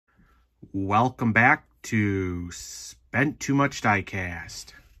Welcome back to Spent2Much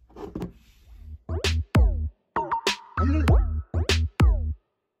Diecast.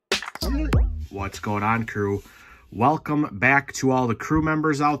 What's going on, crew? Welcome back to all the crew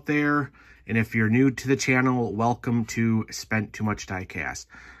members out there. And if you're new to the channel, welcome to Spent2Much Diecast.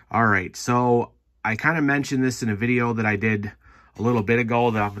 All right, so I kind of mentioned this in a video that I did a little bit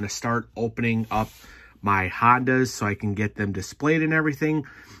ago that I'm going to start opening up my Hondas so I can get them displayed and everything.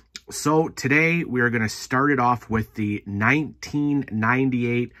 So today we are going to start it off with the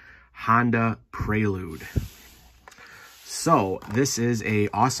 1998 Honda Prelude. So this is a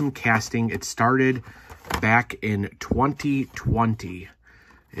awesome casting. It started back in 2020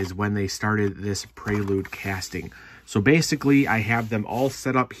 is when they started this Prelude casting. So basically I have them all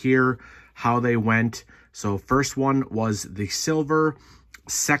set up here, how they went. So first one was the silver,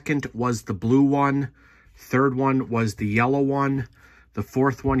 second was the blue one, third one was the yellow one. The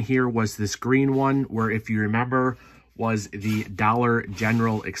fourth one here was this green one, where if you remember, was the Dollar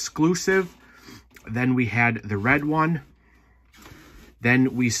General exclusive. Then we had the red one.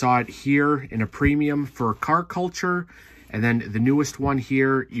 Then we saw it here in a premium for car culture. And then the newest one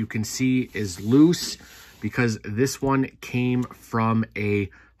here, you can see is loose because this one came from a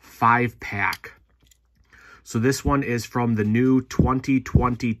 5-pack. So this one is from the new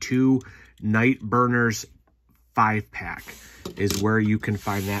 2022 Nightburnerz 5-pack is where you can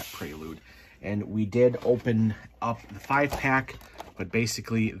find that Prelude. And we did open up the 5-pack, but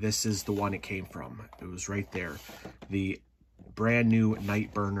basically this is the one it came from. It was right there, the brand new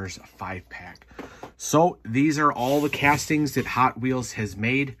Nightburnerz 5-pack. So these are all the castings that Hot Wheels has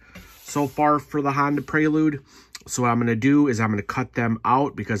made so far for the Honda Prelude. So what I'm going to do is I'm going to cut them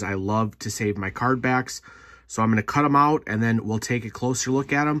out because I love to save my card backs. So I'm going to cut them out and then we'll take a closer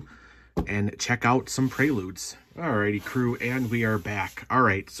look at them and check out some Preludes. Alrighty, crew, and we are back.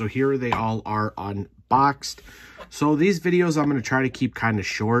 Alright, so here they all are unboxed. So these videos I'm going to try to keep kind of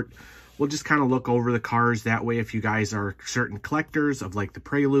short. We'll just kind of look over the cars. That way, if you guys are certain collectors of like the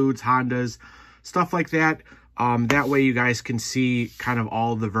Preludes, Hondas, stuff like that, that way you guys can see kind of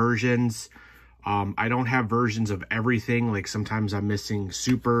all the versions. I don't have versions of everything. Like sometimes I'm missing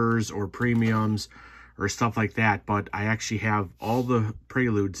supers or premiums or stuff like that, but I actually have all the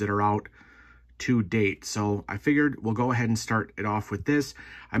Preludes that are out to date. So I figured we'll go ahead and start it off with this.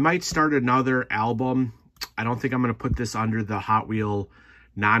 I might start another album. I don't think I'm going to put this under the Hot Wheel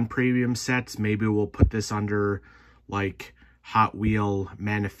non-premium sets. Maybe we'll put this under like Hot Wheel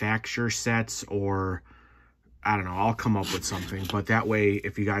manufacturer sets, or I don't know, I'll come up with something. But that way,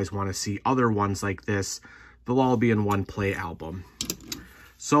 if you guys want to see other ones like this, they'll all be in one play album.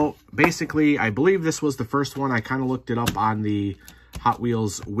 So basically, I believe this was the first one. I kind of looked it up on the Hot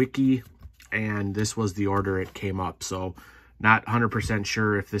Wheels wiki, and this was the order it came up. So not 100%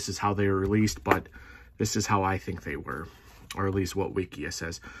 sure if this is how they were released, but this is how I think they were, or at least what Wikia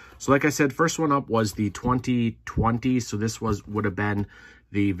says. So like I said, first one up was the 2020. So this would have been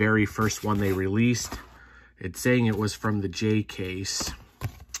the very first one they released. It's saying it was from the J case.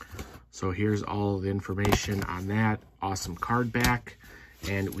 So here's all the information on that. Awesome card back.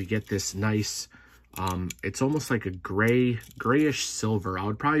 And we get this nice, it's almost like a grayish silver. I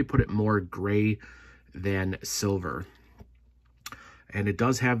would probably put it more gray than silver. And it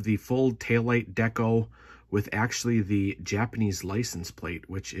does have the full taillight deco with actually the Japanese license plate,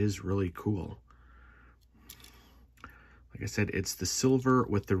 which is really cool. Like I said, it's the silver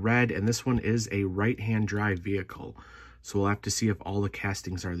with the red, and this one is a right-hand drive vehicle. So we'll have to see if all the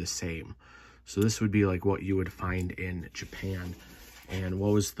castings are the same. So this would be like what you would find in Japan. And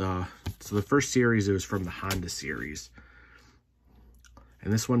what was so the first series, it was from the Honda series.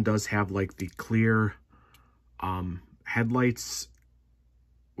 And this one does have like the clear headlights,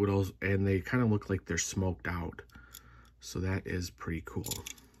 and they kind of look like they're smoked out. So that is pretty cool.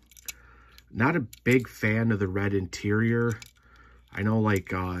 Not a big fan of the red interior. I know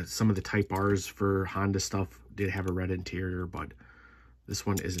like some of the Type R's for Honda stuff did have a red interior, but this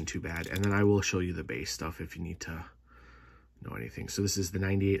one isn't too bad. And then I will show you the base stuff if you need to know anything. So this is the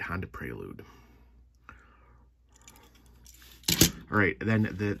 98 Honda Prelude. All right, then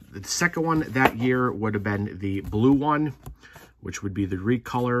the second one that year would have been the blue one, which would be the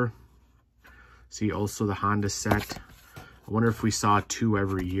recolor. See, also the Honda set. I wonder if we saw 2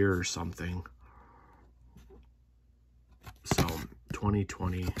 every year or something. So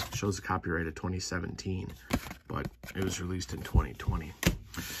 2020 shows the copyright of 2017, but it was released in 2020.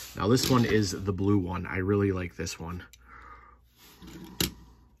 Now this one is the blue one. I really like this one.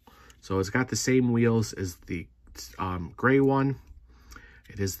 So it's got the same wheels as the gray one.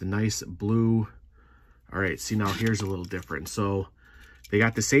 It is the nice blue. All right, see now here's a little different. So They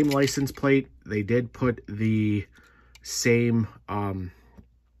got the same license plate. They did put the same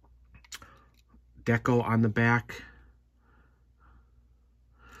deco on the back.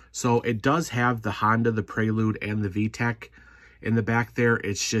 So it does have the Honda, the Prelude, and the VTEC in the back there.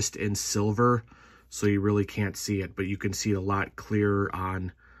 It's just in silver, so you really can't see it, but you can see it a lot clearer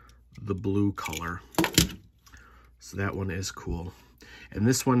on the blue color. So that one is cool. And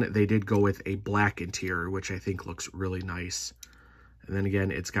this one, they did go with a black interior, which I think looks really nice. And then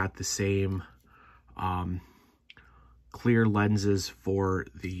again, it's got the same clear lenses for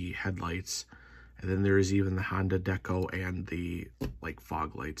the headlights. And then there is even the Honda deco and the, like,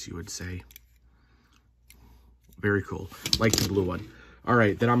 fog lights, you would say. Very cool. Like the blue one. All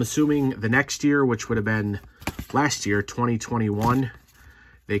right, then I'm assuming the next year, which would have been last year, 2021,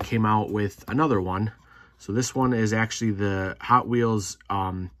 they came out with another one. So this one is actually the Hot Wheels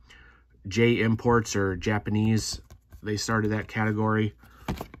J Imports, or Japanese. They started that category.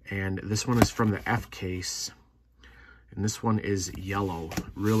 And this one is from the F case. And this one is yellow.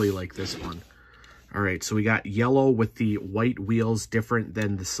 Really like this one. All right, so we got yellow with the white wheels, different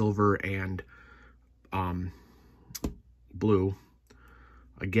than the silver and blue.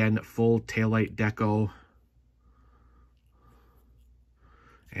 Again, full taillight deco.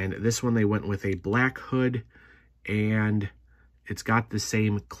 And this one, they went with a black hood, and it's got the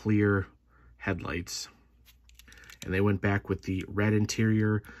same clear headlights. And they went back with the red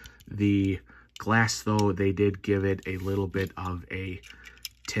interior. The glass, though, they did give it a little bit of a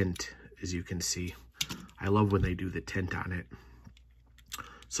tint, as you can see. I love when they do the tint on it.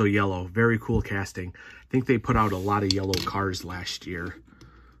 So yellow, very cool casting. I think they put out a lot of yellow cars last year.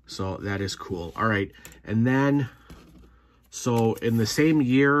 So that is cool. All right, and then, so in the same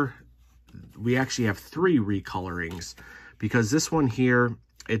year, we actually have 3 recolorings, because this one here,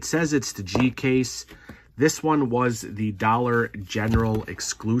 it says it's the G case. This one was the Dollar General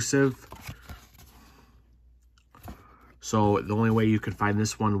exclusive. So the only way you could find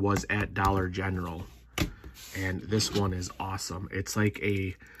this one was at Dollar General. And this one is awesome. It's like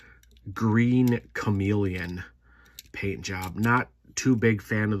a green chameleon paint job. Not too big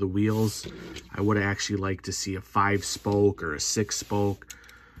fan of the wheels. I would actually like to see a 5-spoke or a 6-spoke.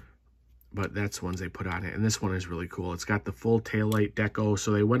 But that's ones they put on it. And this one is really cool. It's got the full taillight deco.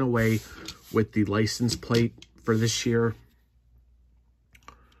 So they went away with the license plate for this year.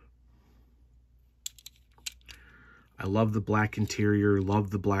 I love the black interior, love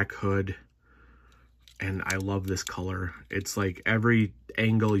the black hood, and I love this color. It's like every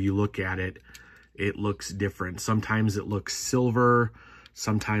angle you look at it, it looks different. Sometimes it looks silver,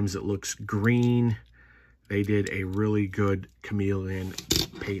 sometimes it looks green. They did a really good chameleon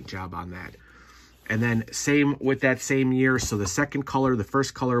paint job on that. And then same with that same year, so the second color, the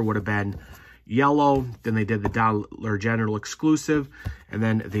first color would have been yellow, then they did the Dollar General exclusive, and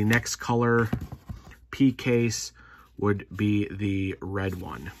then the next color, P case, would be the red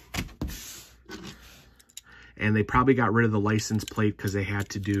one. And they probably got rid of the license plate because they had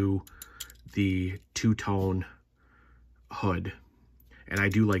to do the 2-tone hood. And I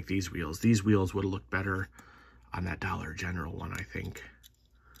do like these wheels. These wheels would have looked better on that Dollar General one, I think.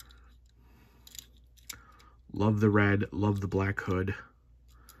 Love the red, love the black hood.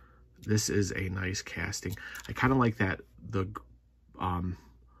 This is a nice casting. I kind of like that, the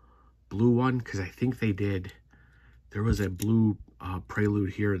blue one, because I think they did. There was a blue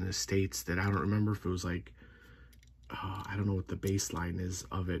Prelude here in the States that I don't remember if it was like, I don't know what the baseline is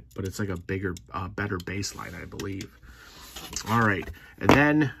of it, but it's like a bigger, better baseline, I believe. All right, and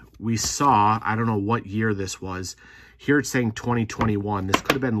then we saw, I don't know what year this was. Here it's saying 2021. This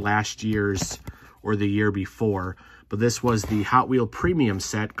could have been last year's or the year before, but this was the Hot Wheel Premium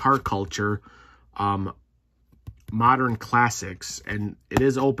Set, Car Culture, Modern Classics, and it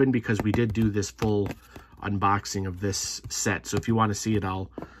is open because we did do this full unboxing of this set. So if you want to see it,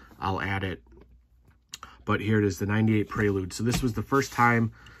 I'll add it. But here it is, the 98 Prelude. So this was the first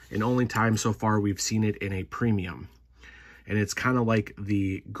time and only time so far we've seen it in a premium. And it's kind of like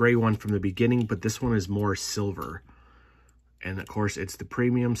the gray one from the beginning, but this one is more silver. And of course, it's the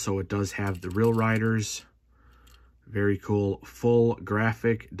premium, so it does have the real riders. Very cool. Full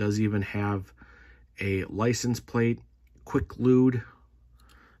graphic. Does even have a license plate. Quick Lude.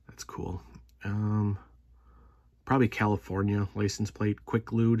 That's cool. Probably California license plate.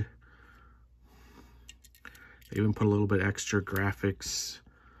 Quick Lude. They even put a little bit extra graphics.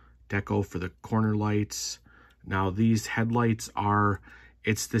 Deco for the corner lights. Now these headlights are,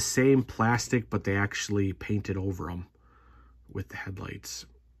 it's the same plastic, but they actually painted over them with the headlights.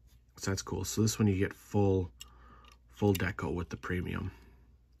 So that's cool. So this one you get full deco with the premium.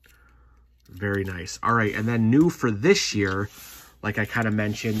 Very nice. All right, and then new for this year like I kind of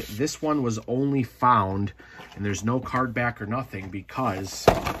mentioned. This one was only found, and there's no card back or nothing, because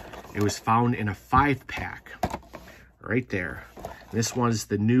it was found in a 5-pack right there. This one's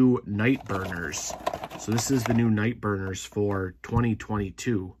the new Nightburnerz. So this is the new Nightburnerz for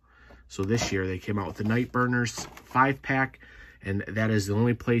 2022. So this year they came out with the Nightburnerz 5-pack, and that is the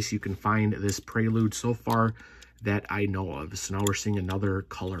only place you can find this Prelude so far that I know of. So now we're seeing another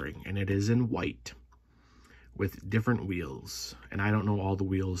coloring, and it is in white with different wheels, and I don't know all the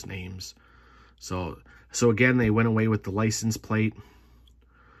wheels names. So again, they went away with the license plate,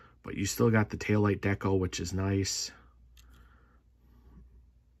 but you still got the taillight deco, which is nice.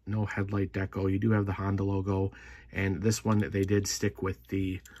 No headlight deco. You do have the Honda logo, and this one they did stick with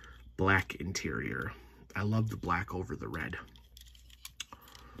the black interior. I love the black over the red.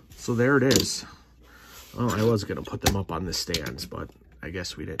 So there it is. Oh, I was gonna put them up on the stands, but I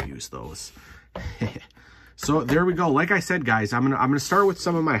guess we didn't use those. So there we go. Like I said, guys, I'm gonna start with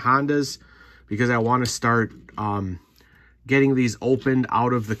some of my Hondas, because I want to start getting these opened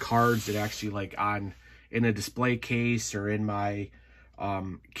out of the cards and actually like in a display case or in my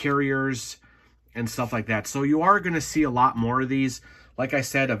carriers and stuff like that. So you are going to see a lot more of these. Like I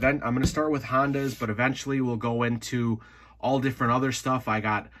said, I'm going to start with Hondas, but eventually we'll go into all different other stuff. I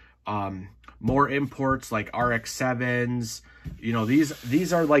got more imports like RX-7s. You know,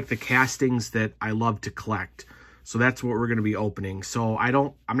 these are like the castings that I love to collect. So that's what we're going to be opening. So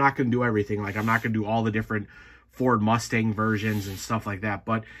I'm not going to do everything. Like, I'm not going to do all the different Ford Mustang versions and stuff like that.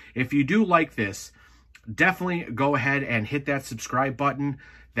 But if you do like this, definitely go ahead and hit that subscribe button.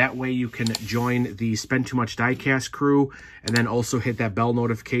 That way you can join the Spent2Much Diecast crew, and then also hit that bell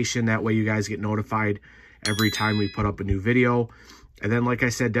notification. That way you guys get notified every time we put up a new video. And then, like I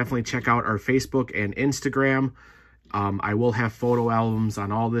said, definitely check out our Facebook and Instagram. I will have photo albums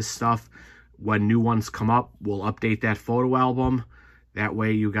on all this stuff. When new ones come up, we'll update that photo album. That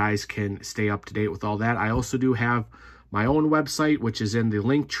way you guys can stay up to date with all that. I also do have my own website, which is in the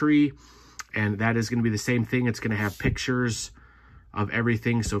link tree, and that is going to be the same thing. It's going to have pictures of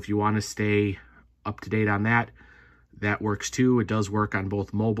everything. So if you want to stay up to date on that, that works too. It does work on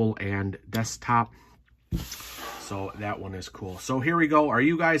both mobile and desktop. So that one is cool. So here we go. Are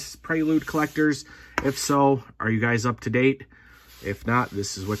you guys Prelude collectors? If so, are you guys up to date? If not,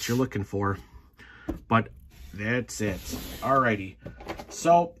 this is what you're looking for. But that's it. Alrighty.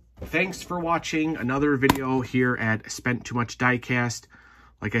 So thanks for watching another video here at Spent2Much Diecast.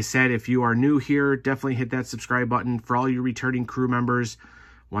 Like I said, if you are new here, definitely hit that subscribe button. For all you returning crew members,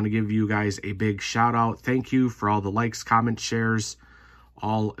 I want to give you guys a big shout out. Thank you for all the likes, comments, shares,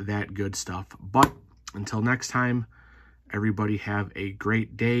 all that good stuff. But until next time, everybody have a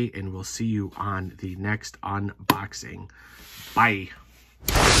great day, and we'll see you on the next unboxing. Bye.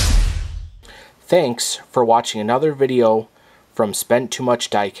 Thanks for watching another video from Spent2Much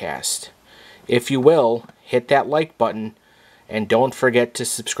Diecast. If you will, hit that like button, and don't forget to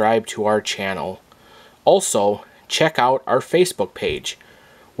subscribe to our channel. Also, check out our Facebook page,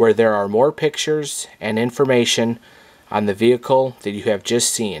 where there are more pictures and information on the vehicle that you have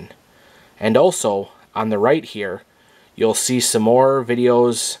just seen. And also, on the right here, you'll see some more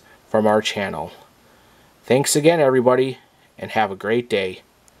videos from our channel. Thanks again, everybody, and have a great day.